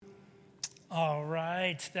All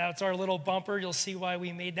right, that's our little bumper. You'll see why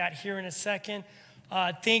we made that here in a second.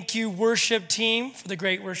 Thank you, worship team, for the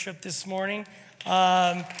great worship this morning.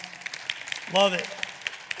 Love it.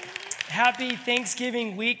 Happy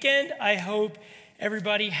Thanksgiving weekend. I hope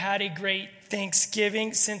everybody had a great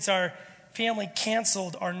Thanksgiving. Since our family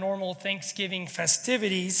canceled our normal Thanksgiving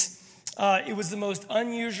festivities, it was the most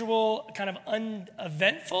unusual, kind of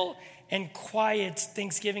uneventful, and quiet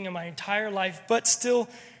Thanksgiving in my entire life, but still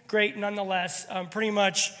great nonetheless. Pretty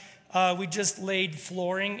much, we just laid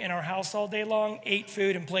flooring in our house all day long, ate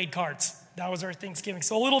food, and played cards. That was our Thanksgiving,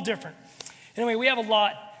 so a little different. Anyway, we have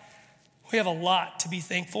a lot to be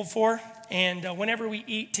thankful for, and whenever we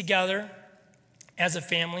eat together as a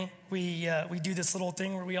family, we do this little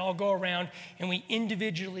thing where we all go around and we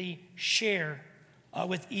individually share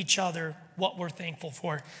with each other what we're thankful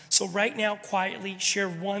for. So right now, quietly share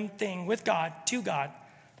one thing with God, to God,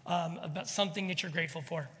 about something that you're grateful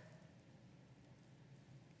for.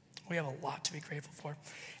 We have a lot to be grateful for.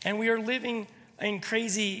 And we are living in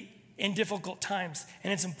crazy and difficult times.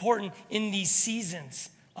 And it's important in these seasons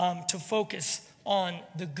to focus on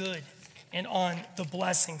the good and on the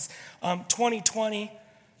blessings. 2020,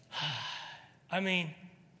 I mean,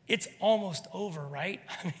 it's almost over, right?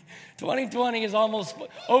 2020 is almost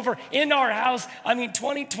over in our house.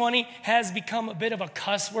 2020 has become a bit of a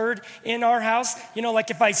cuss word in our house. You know, like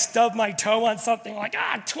if I stub my toe on something like,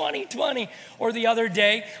 2020. Or the other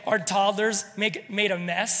day, our toddlers made a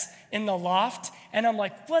mess in the loft. And I'm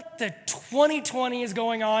like, what the 2020 is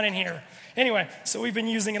going on in here? Anyway, so we've been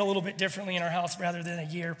using it a little bit differently in our house rather than a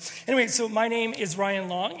year. Anyway, so my name is Ryan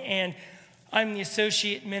Long, and I'm the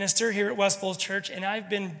associate minister here at West Bowles Church, and I've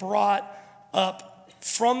been brought up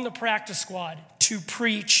from the practice squad to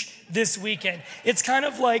preach this weekend. It's kind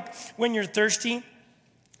of like when you're thirsty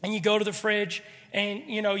and you go to the fridge and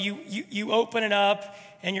you open it up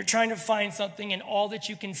and you're trying to find something, and all that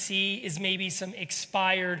you can see is maybe some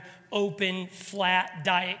expired, open, flat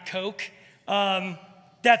Diet Coke.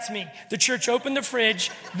 That's me. The church opened the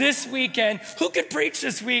fridge this weekend. Who could preach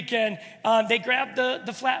this weekend? They grabbed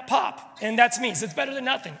the flat pop, and that's me. So it's better than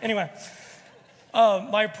nothing. Anyway,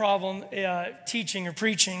 my problem teaching or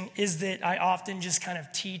preaching is that I often just kind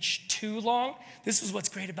of teach too long. This is what's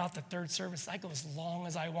great about the third service. I go as long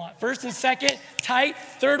as I want. First and second, tight.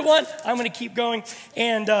 Third one, I'm going to keep going.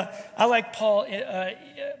 And I like Paul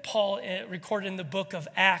recorded in the book of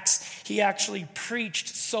Acts. He actually preached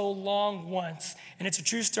so long once. And it's a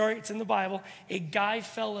true story. It's in the Bible. A guy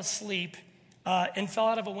fell asleep and fell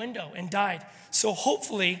out of a window and died. So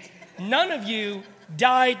hopefully none of you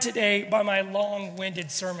died today by my long-winded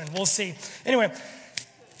sermon. We'll see. Anyway,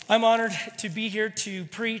 I'm honored to be here to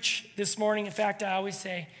preach this morning. In fact, I always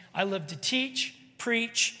say I love to teach,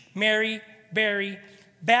 preach, marry, bury,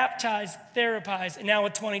 baptize, therapize, and now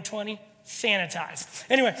with 2020, sanitize.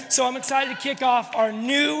 Anyway, so I'm excited to kick off our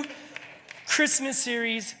new Christmas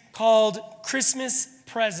series called Christmas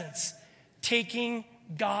Presents, taking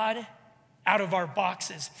God out of our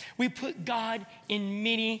boxes. We put God in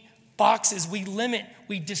many boxes. We limit,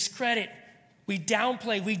 we discredit, we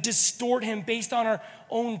downplay, we distort him based on our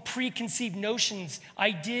own preconceived notions,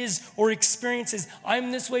 ideas, or experiences.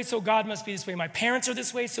 I'm this way, so God must be this way. My parents are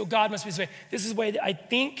this way, so God must be this way. This is the way that I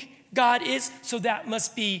think God is, so that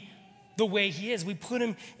must be the way he is. We put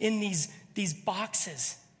him in these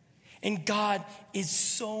boxes. And God is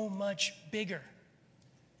so much bigger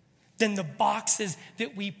than the boxes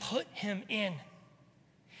that we put him in.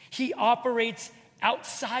 He operates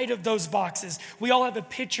outside of those boxes. We all have a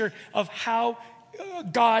picture of how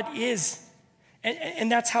God is.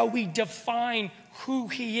 And that's how we define who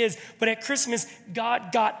he is. But at Christmas,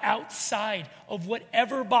 God got outside of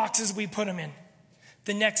whatever boxes we put him in.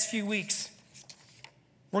 The next few weeks,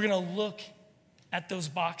 we're going to look at those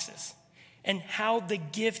boxes and how the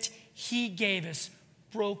gift he gave us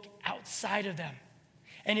broke outside of them.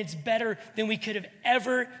 And it's better than we could have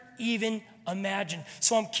ever even imagined.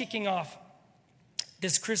 So I'm kicking off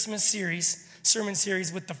this Christmas sermon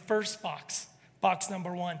series with the first box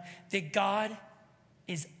number 1, that God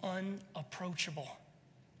is unapproachable.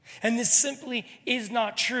 And this simply is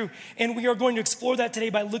not true. And we are going to explore that today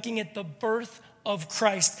by looking at the birth of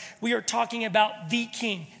Christ. We are talking about the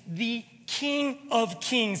King of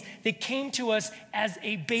Kings that came to us as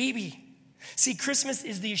a baby. See, Christmas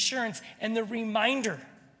is the assurance and the reminder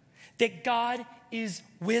that God is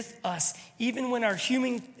with us, even when our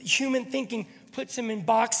human thinking puts him in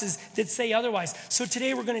boxes that say otherwise. So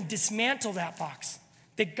today we're going to dismantle that box,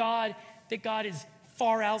 that God is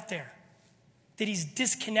far out there, that he's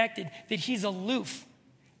disconnected, that he's aloof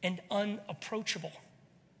and unapproachable.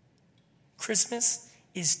 Christmas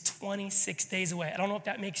is 26 days away. I don't know if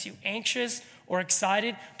that makes you anxious or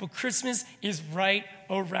excited, but Christmas is right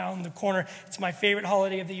around the corner. It's my favorite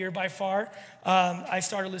holiday of the year by far. I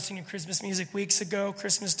started listening to Christmas music weeks ago.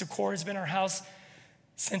 Christmas decor has been our house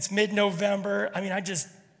since mid-November. I mean, I just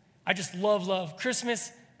love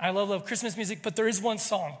Christmas. I love Christmas music, but there is one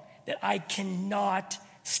song that I cannot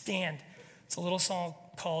stand. It's a little song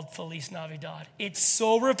called Feliz Navidad. It's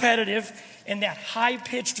so repetitive, and that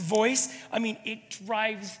high-pitched voice, I mean, it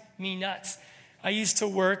drives me nuts. I used to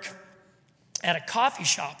work at a coffee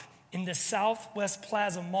shop in the Southwest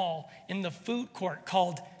Plaza Mall in the food court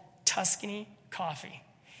called Tuscany Coffee.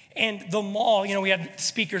 And the mall, we had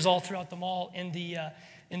speakers all throughout the mall in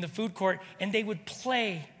the food court, and they would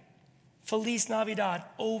play Feliz Navidad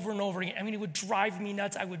over and over again. I mean, it would drive me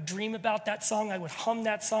nuts. I would dream about that song. I would hum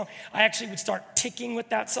that song. I actually would start ticking with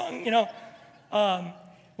that song,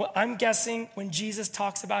 Well, I'm guessing when Jesus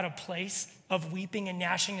talks about a place of weeping and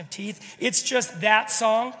gnashing of teeth, it's just that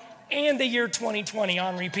song and the year 2020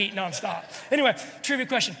 on repeat nonstop. Anyway, trivia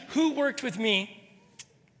question. Who worked with me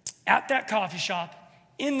at that coffee shop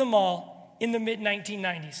in the mall in the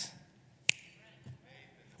mid-1990s?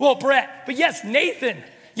 Well, Brett. But yes, Nathan.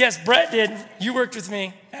 Yes, Brett did. You worked with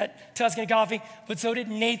me at Tuscany Coffee, but so did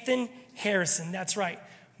Nathan Harrison. That's right.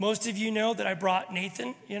 Most of you know that I brought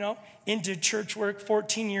Nathan, into church work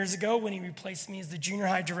 14 years ago when he replaced me as the junior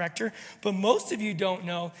high director. But most of you don't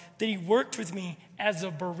know that he worked with me as a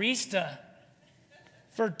barista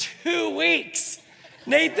for 2 weeks.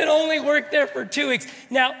 Nathan only worked there for 2 weeks.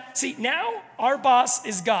 Now our boss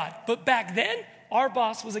is God. But back then, our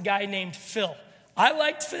boss was a guy named Phil. I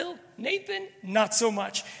liked Phil. Nathan, not so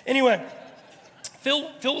much. Anyway, Phil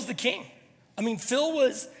was the king. I mean,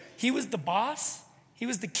 he was the boss. He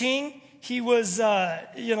was the king. He was,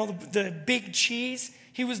 the big cheese.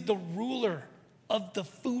 He was the ruler of the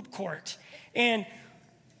food court. And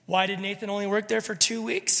why did Nathan only work there for 2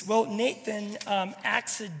 weeks? Well, Nathan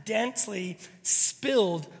accidentally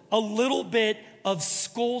spilled a little bit of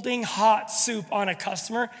scalding hot soup on a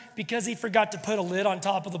customer because he forgot to put a lid on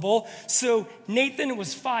top of the bowl. So Nathan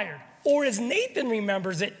was fired. Or as Nathan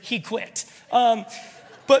remembers it, he quit.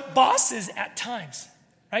 But bosses at times,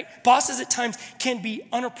 right? Bosses at times can be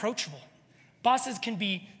unapproachable. Bosses can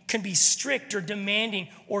be strict or demanding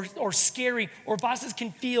or scary, or bosses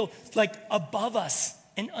can feel like above us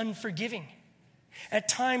and unforgiving. At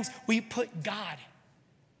times, we put God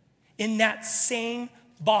in that same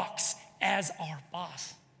box as our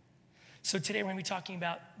boss. So today we're going to be talking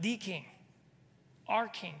about the king. Our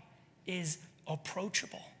king is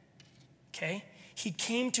approachable. Okay? He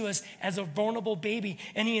came to us as a vulnerable baby,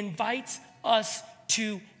 and he invites us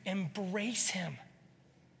to embrace him.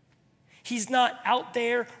 He's not out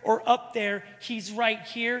there or up there. He's right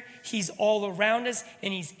here. He's all around us,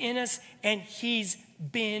 and he's in us, and he's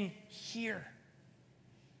been here.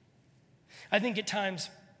 I think at times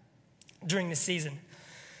during this season,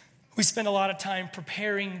 we spend a lot of time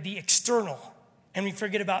preparing the external, and we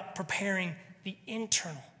forget about preparing the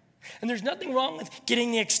internal. And there's nothing wrong with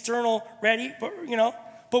getting the external ready,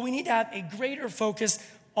 but we need to have a greater focus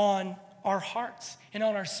on our hearts and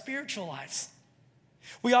on our spiritual lives.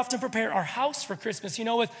 We often prepare our house for Christmas,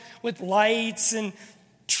 with lights and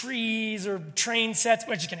trees or train sets.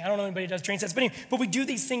 I don't know anybody who does train sets, but we do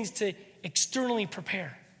these things to externally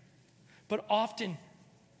prepare. But often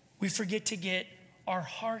we forget to get our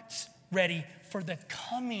hearts ready for the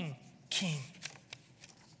coming King.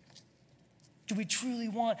 Do we truly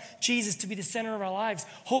want Jesus to be the center of our lives?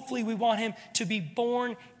 Hopefully we want him to be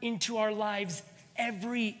born into our lives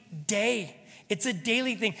every day. It's a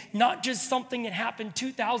daily thing, not just something that happened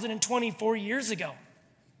 2,024 years ago.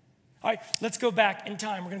 All right, let's go back in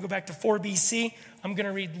time. We're going to go back to 4 BC. I'm going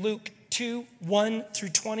to read Luke 2, 1 through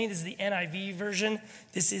 20. This is the NIV version.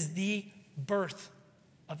 This is the birth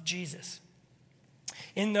of Jesus.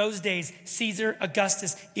 In those days, Caesar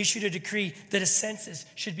Augustus issued a decree that a census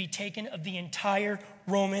should be taken of the entire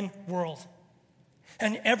Roman world.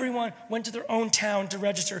 And everyone went to their own town to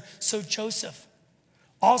register. So Joseph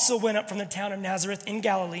also went up from the town of Nazareth in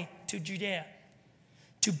Galilee to Judea,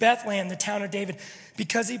 to Bethlehem, the town of David,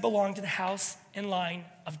 because he belonged to the house and line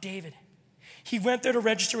of David. He went there to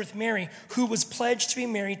register with Mary, who was pledged to be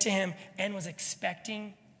married to him and was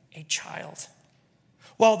expecting a child.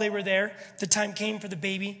 While they were there, the time came for the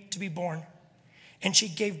baby to be born. And she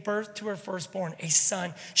gave birth to her firstborn, a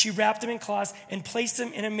son. She wrapped him in cloths and placed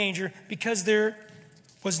him in a manger because there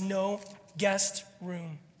was no guest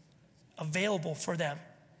room available for them.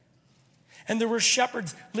 And there were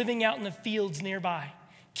shepherds living out in the fields nearby,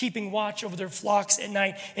 keeping watch over their flocks at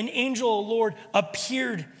night. An angel of the Lord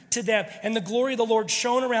appeared to them, and the glory of the Lord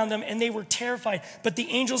shone around them, and they were terrified. But the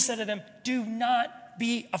angel said to them, do not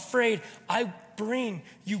be afraid. I bring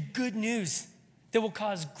you good news that will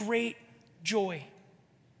cause great joy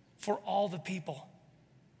for all the people.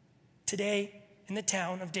 Today, in the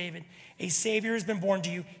town of David, a Savior has been born to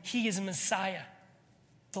you. He is a Messiah,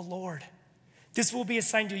 the Lord. This will be a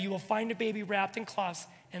sign to you. You will find a baby wrapped in cloths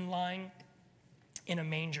and lying in a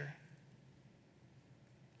manger.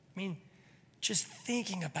 I mean, just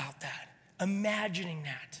thinking about that, imagining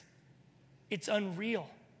that, it's unreal.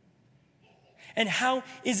 And how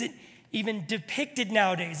is it even depicted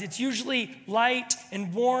nowadays? It's usually light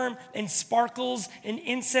and warm and sparkles and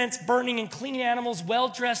incense burning and clean animals,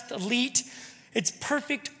 well-dressed elite. It's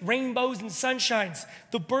perfect rainbows and sunshines.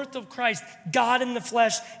 The birth of Christ, God in the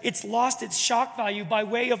flesh, it's lost its shock value by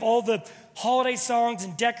way of all the holiday songs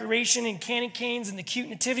and decoration and candy canes and the cute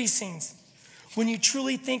nativity scenes. When you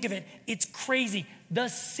truly think of it, it's crazy. The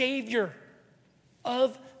Savior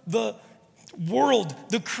of the world,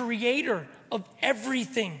 the creator of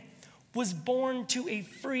everything, was born to a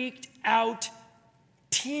freaked out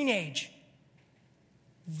teenage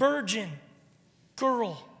virgin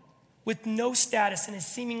girl with no status in a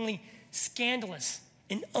seemingly scandalous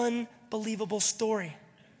and unbelievable story.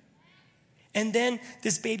 And then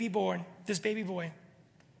this baby boy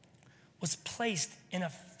was placed in a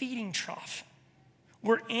feeding trough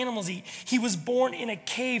where animals eat. He was born in a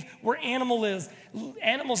cave where animals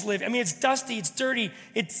live. I mean, it's dusty, it's dirty,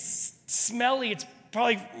 it's smelly, it's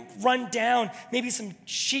probably run down, maybe some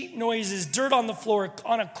sheep noises, dirt on the floor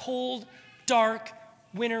on a cold, dark,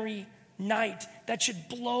 wintry night. That should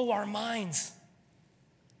blow our minds.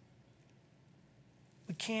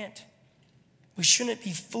 We shouldn't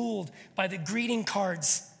be fooled by the greeting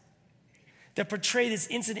cards that portray this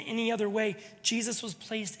incident any other way. Jesus was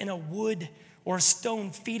placed in a wood or a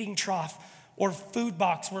stone feeding trough or food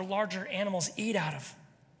box where larger animals eat out of.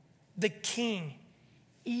 The King,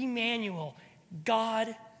 Emmanuel,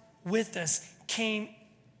 God with us, came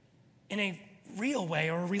in a real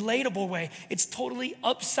way or a relatable way. It's totally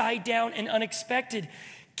upside down and unexpected.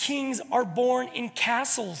 Kings are born in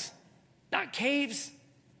castles, not caves.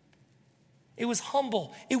 It was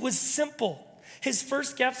humble. It was simple. His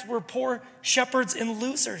first guests were poor shepherds and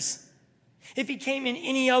losers. If he came in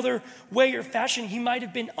any other way or fashion, he might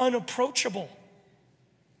have been unapproachable.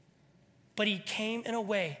 But he came in a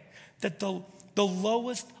way that the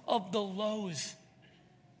lowest of the lows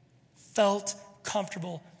felt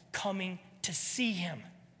comfortable coming to see him.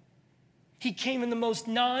 He came in the most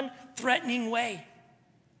non-threatening way.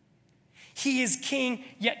 He is king,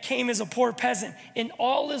 yet came as a poor peasant in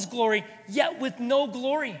all his glory, yet with no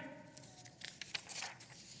glory.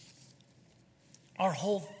 Our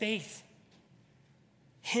whole faith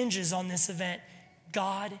hinges on this event,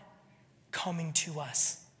 God coming to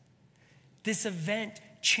us. This event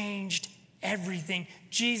changed everything.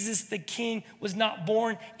 Jesus the King was not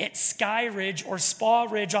born at Sky Ridge or Spa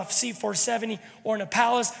Ridge off C-470 or in a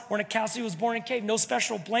palace or in a castle. He was born in a cave. No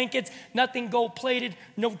special blankets, nothing gold-plated,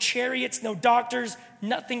 no chariots, no doctors,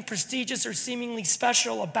 nothing prestigious or seemingly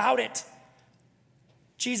special about it.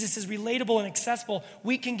 Jesus is relatable and accessible.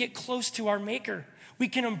 We can get close to our Maker. We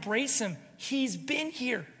can embrace him. He's been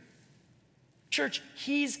here. Church,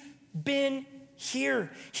 he's been here.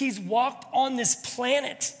 He's walked on this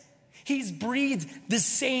planet. He's breathed the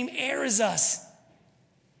same air as us.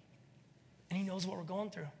 And he knows what we're going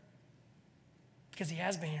through because he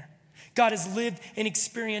has been here. God has lived and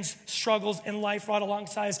experienced struggles in life right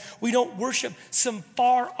alongside us. We don't worship some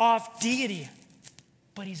far off deity,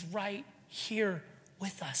 but he's right here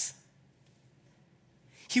with us.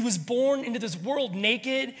 He was born into this world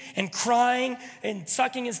naked and crying and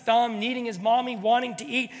sucking his thumb, needing his mommy, wanting to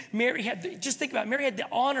eat. Mary had the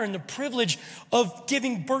honor and the privilege of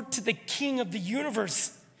giving birth to the King of the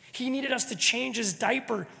universe. He needed us to change his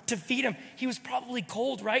diaper to feed him. He was probably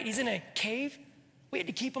cold, right? He's in a cave. We had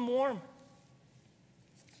to keep him warm.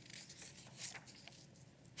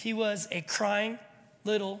 He was a crying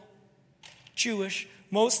little Jewish,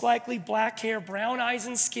 most likely black hair, brown eyes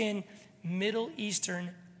and skin, Middle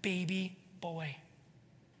Eastern baby boy.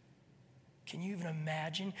 Can you even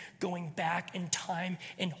imagine going back in time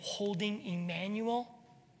and holding Emmanuel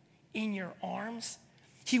in your arms?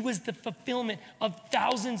 He was the fulfillment of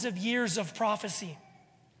thousands of years of prophecy.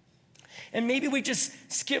 And maybe we just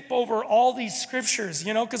skip over all these scriptures,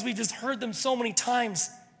 because we just heard them so many times.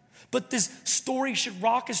 But this story should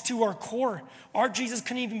rock us to our core. Our Jesus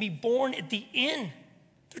couldn't even be born at the inn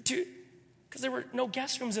because there were no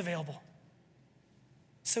guest rooms available.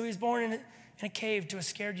 So he was born in a cave to a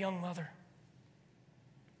scared young mother.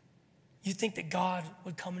 You think that God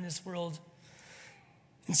would come in this world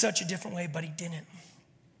in such a different way, but he didn't.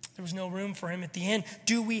 There was no room for him at the end.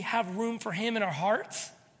 Do we have room for him in our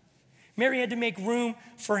hearts? Mary had to make room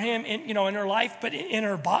for him in her life, but in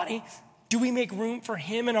her body. Do we make room for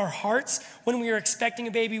him in our hearts? When we are expecting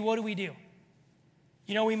a baby, what do?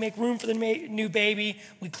 We make room for the new baby.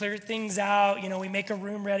 We clear things out. We make a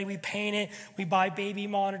room ready. We paint it. We buy baby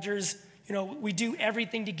monitors. We do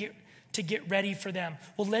everything to get ready for them.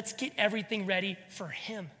 Well, let's get everything ready for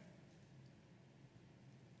him.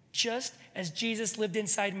 Just as Jesus lived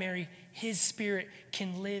inside Mary, his spirit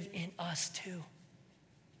can live in us too.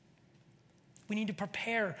 We need to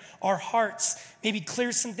prepare our hearts, maybe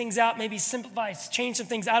clear some things out, maybe simplify, change some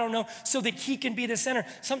things, I don't know, so that he can be the center.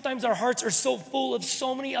 Sometimes our hearts are so full of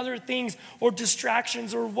so many other things or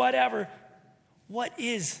distractions or whatever. What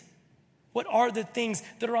are the things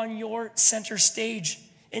that are on your center stage?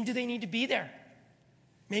 And do they need to be there?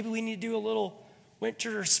 Maybe we need to do a little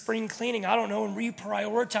winter or spring cleaning, I don't know, and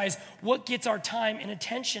reprioritize what gets our time and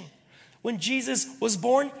attention. When Jesus was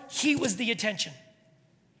born, he was the attention.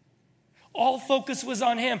 All focus was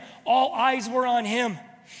on him. All eyes were on him.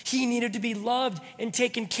 He needed to be loved and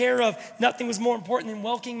taken care of. Nothing was more important than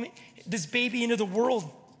welcoming this baby into the world.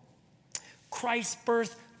 Christ's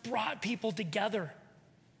birth brought people together.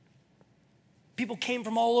 People came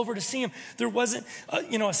from all over to see him. There wasn't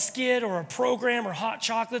a skit or a program or hot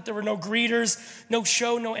chocolate. There were no greeters, no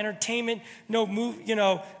show, no entertainment, no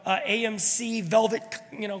AMC velvet,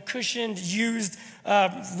 cushioned, used,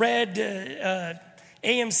 red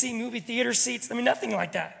AMC movie theater seats. Nothing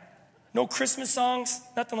like that. No Christmas songs,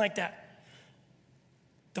 nothing like that.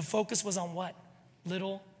 The focus was on what?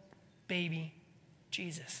 Little baby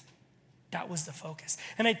Jesus. That was the focus.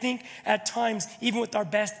 And I think at times, even with our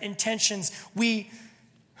best intentions,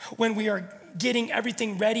 when we are getting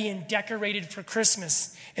everything ready and decorated for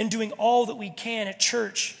Christmas and doing all that we can at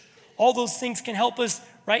church, all those things can help us,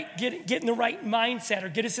 right, get in the right mindset or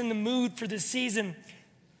get us in the mood for this season.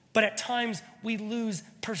 But at times, we lose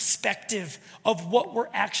perspective of what we're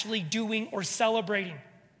actually doing or celebrating.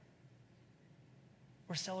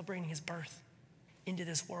 We're celebrating his birth into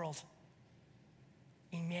this world.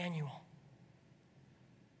 Emmanuel.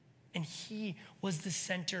 And he was the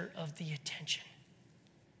center of the attention.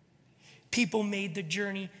 People made the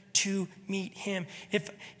journey to meet him.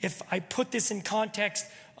 If I put this in context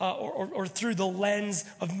or through the lens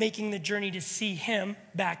of making the journey to see him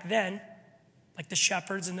back then, like the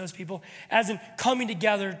shepherds and those people, as in coming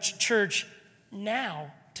together to church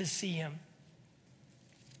now to see him.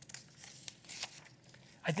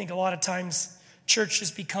 I think a lot of times church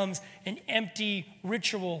just becomes an empty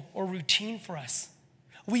ritual or routine for us.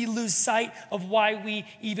 We lose sight of why we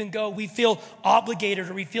even go. We feel obligated,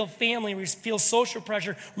 or we feel family, or we feel social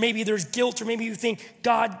pressure. Maybe there's guilt, or maybe you think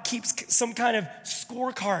God keeps some kind of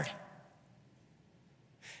scorecard.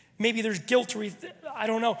 Maybe there's guilt, or I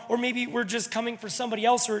don't know. Or maybe we're just coming for somebody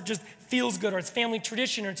else, or it just feels good, or it's family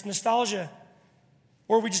tradition, or it's nostalgia.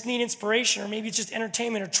 Or we just need inspiration, or maybe it's just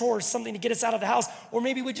entertainment or chores, something to get us out of the house. Or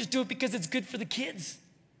maybe we just do it because it's good for the kids.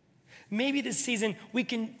 Maybe this season we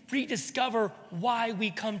can rediscover why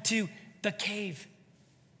we come to the cave.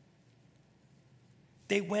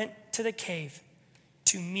 They went to the cave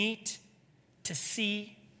to meet, to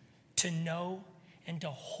see, to know, and to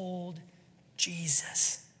hold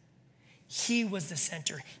Jesus. He was the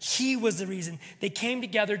center. He was the reason. They came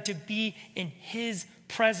together to be in his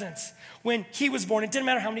presence. When he was born, it didn't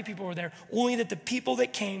matter how many people were there, only that the people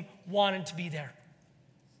that came wanted to be there.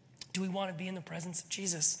 Do we want to be in the presence of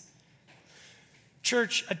Jesus?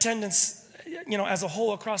 Church attendance, as a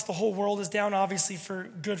whole across the whole world is down, obviously for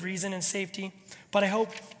good reason and safety. But I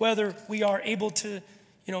hope whether we are able to,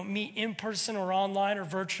 meet in person or online or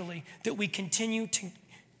virtually, that we continue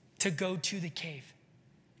to go to the cave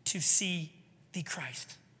to see the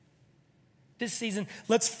Christ. This season,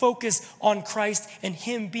 let's focus on Christ and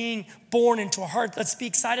him being born into our heart. Let's be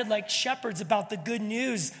excited like shepherds about the good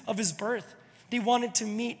news of his birth. They wanted to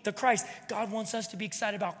meet the Christ. God wants us to be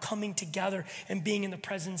excited about coming together and being in the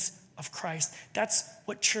presence of Christ. That's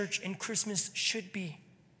what church and Christmas should be.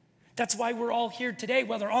 That's why we're all here today,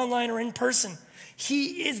 whether online or in person.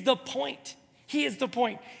 He is the point. He is the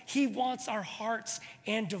point. He wants our hearts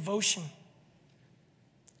and devotion.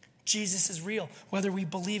 Jesus is real, whether we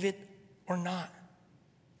believe it or not.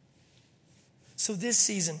 So this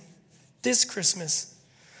season, this Christmas,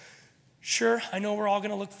 sure, I know we're all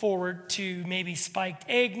going to look forward to maybe spiked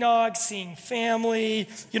eggnog, seeing family,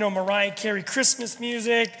 Mariah Carey Christmas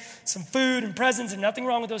music, some food and presents, and nothing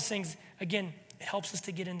wrong with those things. Again, it helps us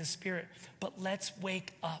to get in the spirit. But let's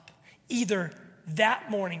wake up either that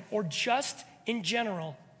morning or just in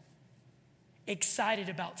general excited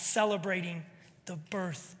about celebrating the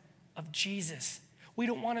birth of Jesus. We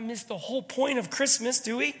don't want to miss the whole point of Christmas,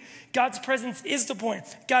 do we? God's presence is the point.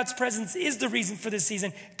 God's presence is the reason for this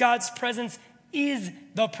season. God's presence is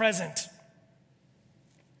the present.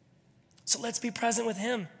 So let's be present with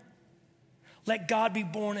him. Let God be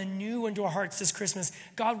born anew into our hearts this Christmas.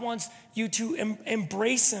 God wants you to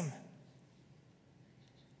embrace him.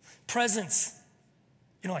 Presence.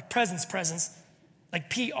 Like presents, like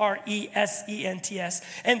presents.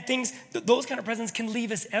 And things, those kind of presents can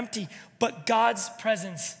leave us empty. But God's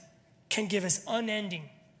presence can give us unending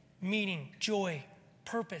meaning, joy,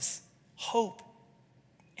 purpose, hope,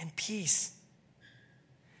 and peace.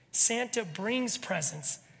 Santa brings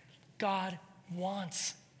presents. God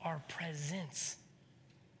wants our presence.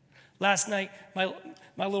 Last night, my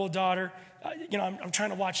little daughter, I'm trying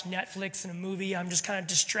to watch Netflix and a movie. I'm just kind of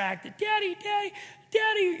distracted. Daddy,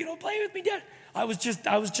 play with me, Dad. I was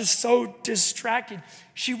just so distracted.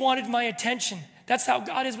 She wanted my attention. That's how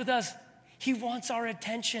God is with us. He wants our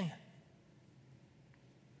attention.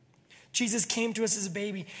 Jesus came to us as a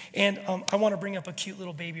baby, and I want to bring up a cute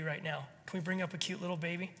little baby right now. Can we bring up a cute little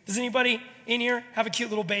baby? Does anybody in here have a cute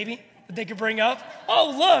little baby that they could bring up?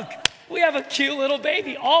 Oh, look, we have a cute little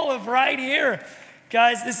baby, Olive, right here.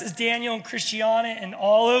 Guys, this is Daniel and Christiana and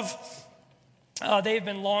Olive. They've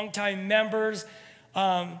been longtime members,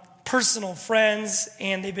 personal friends,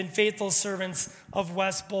 and they've been faithful servants of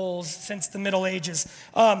West Bowles since the Middle Ages.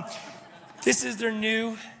 This is their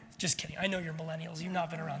new, just kidding, I know you're millennials, you've not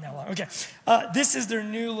been around that long. Okay, this is their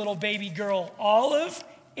new little baby girl, Olive,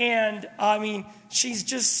 and she's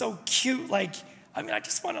just so cute. I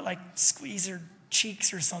just want to squeeze her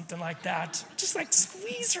cheeks or something like that. Just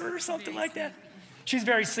squeeze her or something like that. She's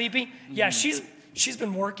very sleepy. Yeah, she's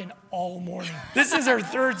been working all morning. This is her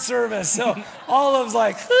third service, so Olive's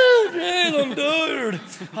like, oh, Dad,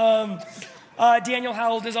 I'm tired. Daniel,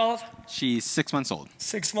 how old is Olive? She's 6 months old.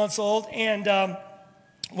 6 months old, and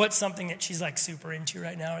what's something that she's super into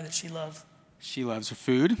right now or that she loves? She loves her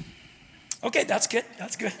food. Okay, that's good.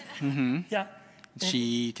 Mm-hmm. Yeah.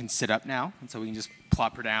 She can sit up now, and so we can just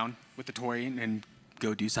plop her down with the toy and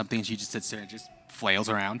go do something, and she just sits there and just flails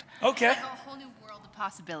around. Okay. Like a whole new world of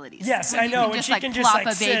possibilities. Yes, I know. When she can just plop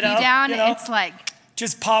a sit baby up, down, it's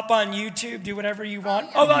just pop on YouTube, do whatever you want.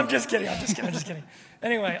 Oh, I'm just kidding.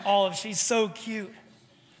 Anyway, Olive, she's so cute.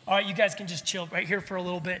 All right, you guys can just chill right here for a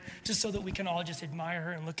little bit, just so that we can all just admire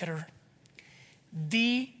her and look at her.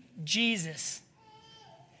 The Jesus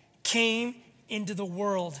came into the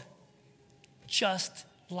world just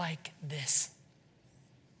like this.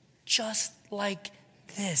 Just like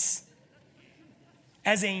this.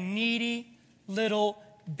 As a needy little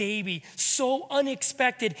baby. So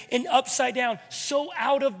unexpected and upside down. So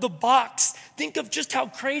out of the box. Think of just how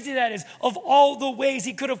crazy that is. Of all the ways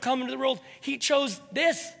he could have come into the world, he chose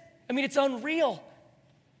this. It's unreal.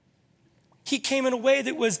 He came in a way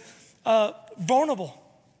that was vulnerable.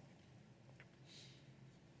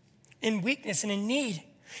 In weakness and in need.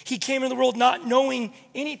 He came into the world not knowing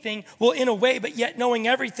anything, well, in a way, but yet knowing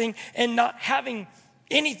everything, and not having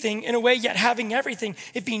anything in a way, yet having everything.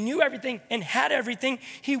 If he knew everything and had everything,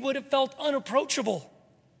 he would have felt unapproachable.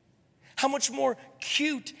 How much more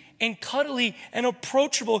cute and cuddly and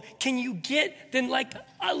approachable can you get than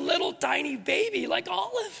a little tiny baby like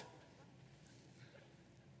Olive?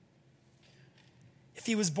 If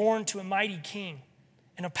he was born to a mighty king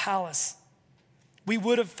in a palace, we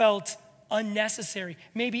would have felt unnecessary,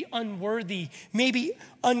 maybe unworthy, maybe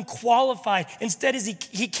unqualified. Instead,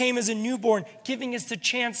 he came as a newborn, giving us the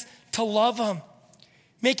chance to love him,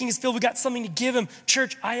 making us feel we got something to give him.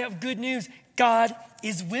 Church, I have good news. God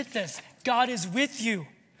is with us. God is with you.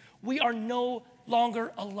 We are no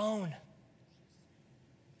longer alone.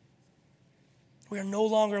 We are no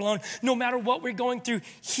longer alone. No matter what we're going through,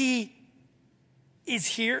 he is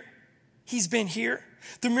here. He's been here.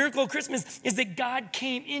 The miracle of Christmas is that God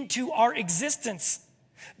came into our existence.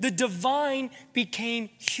 The divine became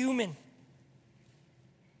human.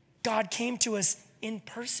 God came to us in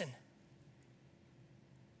person.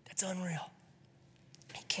 That's unreal.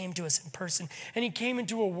 He came to us in person, and he came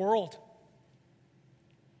into a world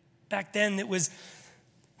back then that was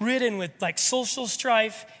ridden with social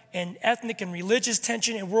strife and ethnic and religious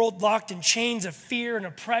tension, a world locked in chains of fear and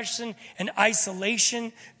oppression and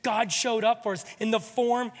isolation. God showed up for us in the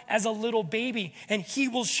form as a little baby, and he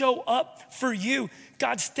will show up for you.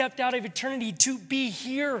 God stepped out of eternity to be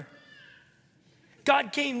here.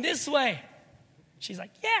 God came this way. She's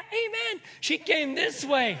like, yeah, amen. She came this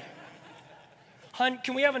way. Hun,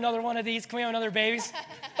 can we have another one of these? Can we have another babies?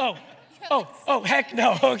 Oh, heck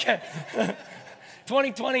no, okay.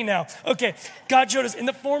 2020 now. Okay, God showed us in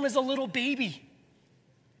the form as a little baby.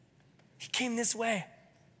 He came this way.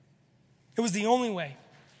 It was the only way.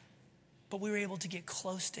 But we were able to get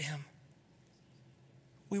close to him.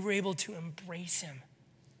 We were able to embrace him.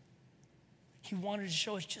 He wanted to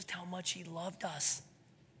show us just how much he loved us.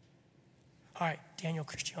 All right, Daniel,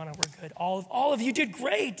 Christiana, we're good. All of you did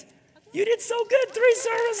great. You did so good. 3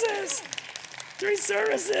 services. 3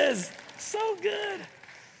 services. So good.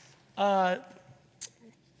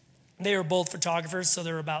 They are both photographers, so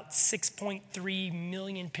there are about 6.3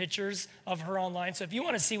 million pictures of her online. So if you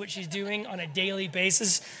want to see what she's doing on a daily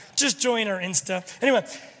basis, just join her Insta. Anyway,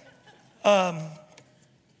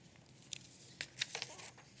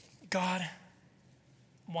 God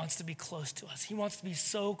wants to be close to us. He wants to be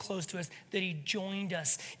so close to us that he joined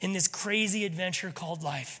us in this crazy adventure called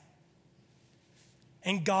life.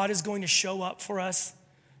 And God is going to show up for us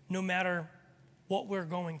no matter what we're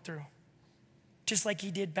going through. Just like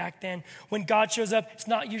he did back then. When God shows up, it's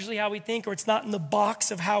not usually how we think, or it's not in the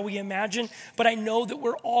box of how we imagine, but I know that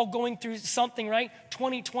we're all going through something, right?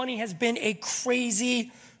 2020 has been a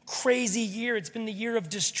crazy, crazy year. It's been the year of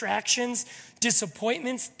distractions,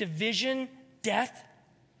 disappointments, division, death.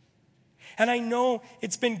 And I know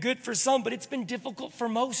it's been good for some, but it's been difficult for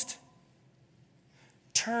most.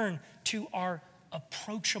 Turn to our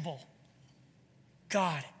approachable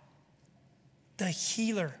God, the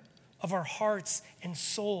healer of our hearts and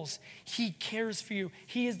souls. He cares for you.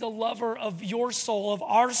 He is the lover of your soul, of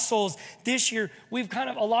our souls. This year,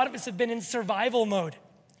 a lot of us have been in survival mode,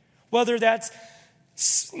 whether that's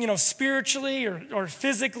spiritually or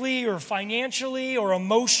physically or financially or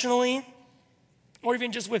emotionally, or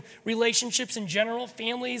even just with relationships in general,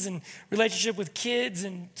 families and relationship with kids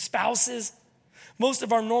and spouses. Most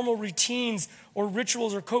of our normal routines or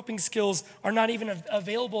rituals or coping skills are not even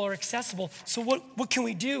available or accessible. So what can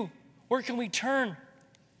we do? Where can we turn?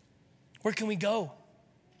 Where can we go?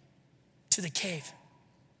 To the cave.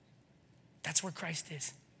 That's where Christ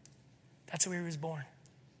is. That's where he was born.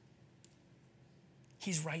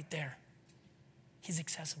 He's right there. He's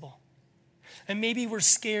accessible. And maybe we're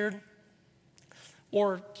scared,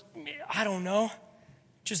 or I don't know,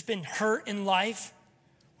 just been hurt in life,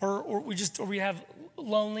 or we have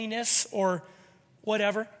loneliness or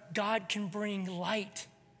whatever. God can bring light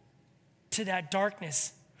to that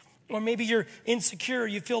darkness. Or maybe you're insecure,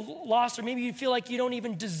 you feel lost, or maybe you feel like you don't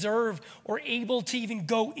even deserve or able to even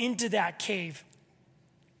go into that cave.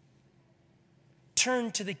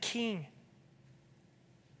 Turn to the King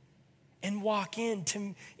and walk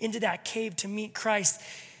into that cave to meet Christ.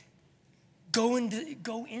 Go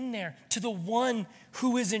in there to the one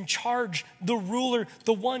who is in charge, the ruler,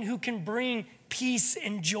 the one who can bring peace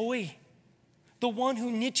and joy, the one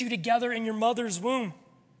who knit you together in your mother's womb.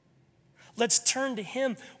 Let's turn to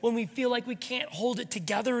him when we feel like we can't hold it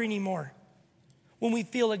together anymore, when we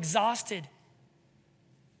feel exhausted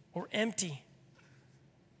or empty.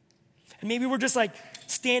 And maybe we're just like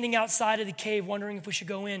standing outside of the cave wondering if we should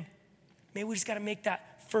go in. Maybe we just got to make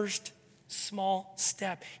that first small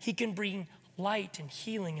step. He can bring light and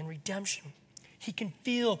healing and redemption. He can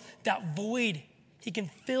feel that void. He can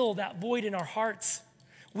fill that void in our hearts.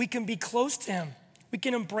 We can be close to him. We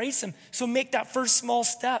can embrace him. So make that first small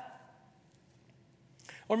step.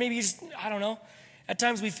 Or maybe you just, I don't know, at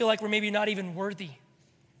times we feel like we're maybe not even worthy.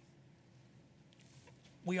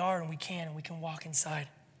 We are, and we can walk inside,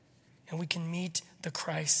 and we can meet the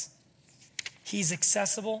Christ. He's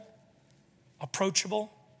accessible,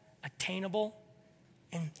 approachable, attainable,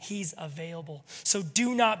 and he's available. So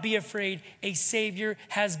do not be afraid. A Savior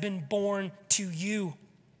has been born to you.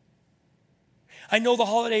 I know the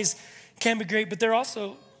holidays can be great, but they're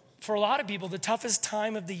also, for a lot of people, the toughest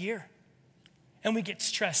time of the year. And we get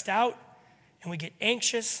stressed out, and we get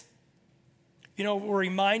anxious. We're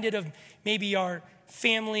reminded of maybe our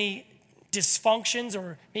family dysfunctions,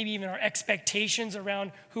 or maybe even our expectations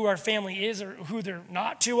around who our family is or who they're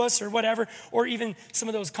not to us or whatever, or even some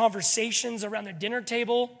of those conversations around the dinner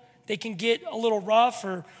table. They can get a little rough,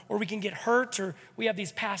 or we can get hurt, or we have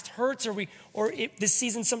these past hurts, this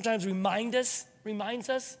season sometimes reminds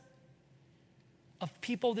us of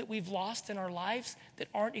people that we've lost in our lives that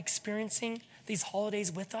aren't experiencing these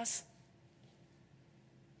holidays with us.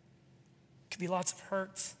 Could be lots of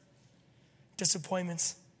hurts,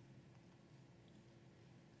 disappointments.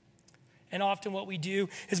 And often what we do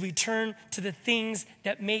is we turn to the things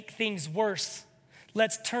that make things worse.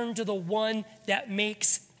 Let's turn to the one that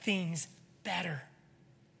makes things better.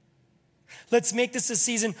 Let's make this a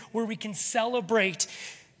season where we can celebrate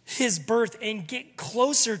his birth and get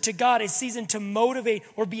closer to God, a season to motivate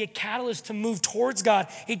or be a catalyst to move towards God,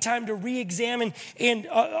 a time to re-examine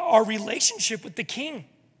our relationship with the King,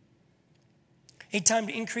 a time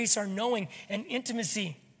to increase our knowing and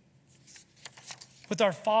intimacy with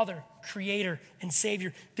our Father, Creator, and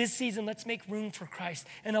Savior. This season, let's make room for Christ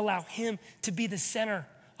and allow him to be the center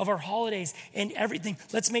of our holidays and everything.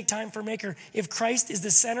 Let's make time for Maker. If Christ is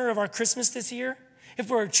the center of our Christmas this year, if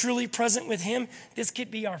we're truly present with him, this could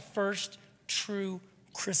be our first true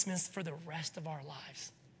Christmas for the rest of our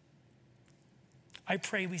lives. I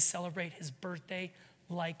pray we celebrate his birthday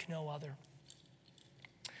like no other.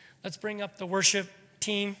 Let's bring up the worship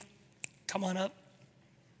team. Come on up.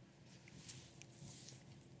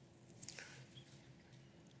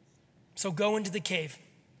 So go into the cave.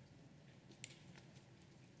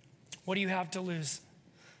 What do you have to lose?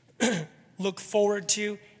 Look forward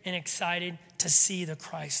to and excited to see the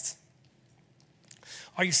Christ.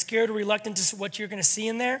 Are you scared or reluctant to what you're going to see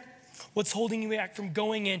in there? What's holding you back from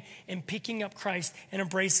going in and picking up Christ and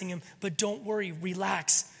embracing him? But don't worry,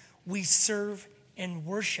 relax. We serve and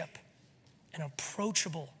worship an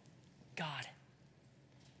approachable God.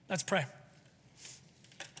 Let's pray.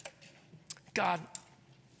 God,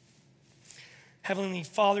 Heavenly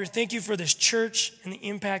Father, thank you for this church and the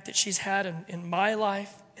impact that she's had in my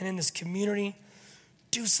life and in this community.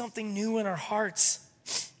 Do something new in our hearts.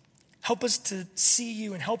 Help us to see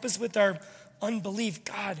you and help us with our unbelief.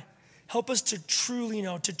 God, help us to truly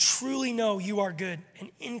know you are good and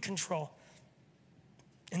in control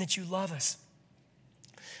and that you love us.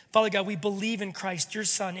 Father God, we believe in Christ, your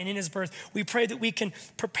Son, and in his birth. We pray that we can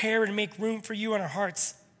prepare and make room for you in our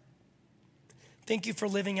hearts. Thank you for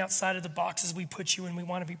living outside of the boxes we put you in. We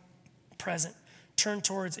want to be present, turn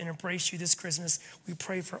towards, and embrace you this Christmas. We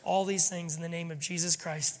pray for all these things in the name of Jesus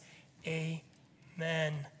Christ.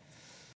 Amen.